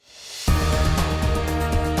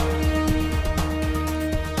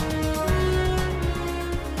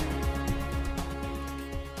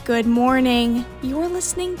Good morning. You're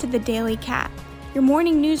listening to The Daily Cat, your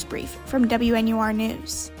morning news brief from WNUR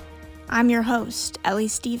News. I'm your host, Ellie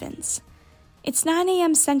Stevens. It's 9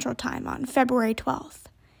 a.m. Central Time on February 12th.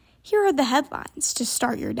 Here are the headlines to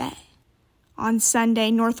start your day. On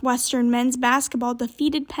Sunday, Northwestern men's basketball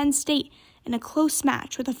defeated Penn State in a close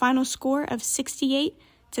match with a final score of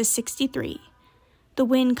 68-63. The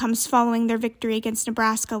win comes following their victory against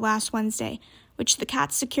Nebraska last Wednesday, which the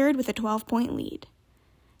Cats secured with a 12-point lead.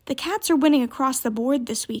 The Cats are winning across the board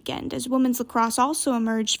this weekend as women's lacrosse also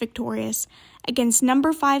emerged victorious against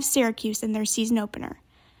number 5 Syracuse in their season opener.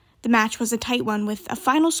 The match was a tight one with a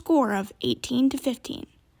final score of 18-15.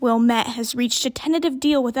 Wilmette has reached a tentative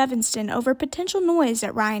deal with Evanston over potential noise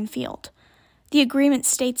at Ryan Field. The agreement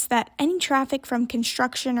states that any traffic from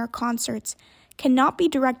construction or concerts cannot be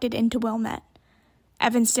directed into Wilmette.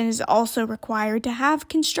 Evanston is also required to have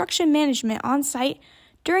construction management on site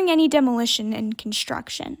during any demolition and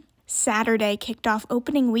construction. Saturday kicked off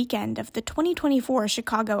opening weekend of the 2024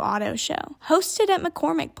 Chicago Auto Show. Hosted at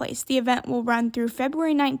McCormick Place, the event will run through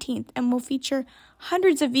February 19th and will feature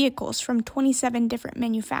hundreds of vehicles from 27 different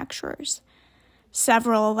manufacturers.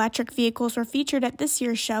 Several electric vehicles were featured at this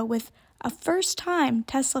year's show with a first-time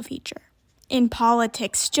Tesla feature. In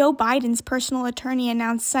politics, Joe Biden's personal attorney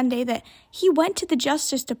announced Sunday that he went to the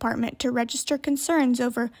Justice Department to register concerns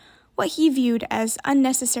over what he viewed as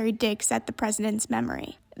unnecessary digs at the president's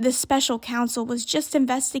memory. The special counsel was just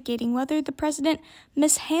investigating whether the president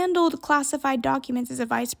mishandled classified documents as a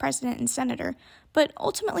vice president and senator, but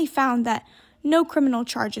ultimately found that no criminal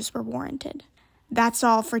charges were warranted. That's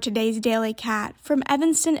all for today's Daily Cat. From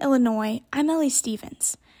Evanston, Illinois, I'm Ellie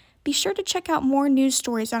Stevens. Be sure to check out more news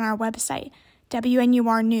stories on our website,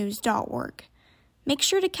 WNURnews.org. Make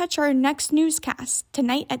sure to catch our next newscast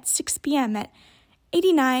tonight at 6 p.m. at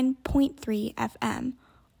 89.3 FM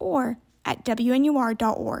or at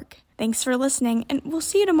WNUR.org. Thanks for listening, and we'll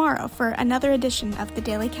see you tomorrow for another edition of The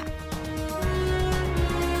Daily Cat.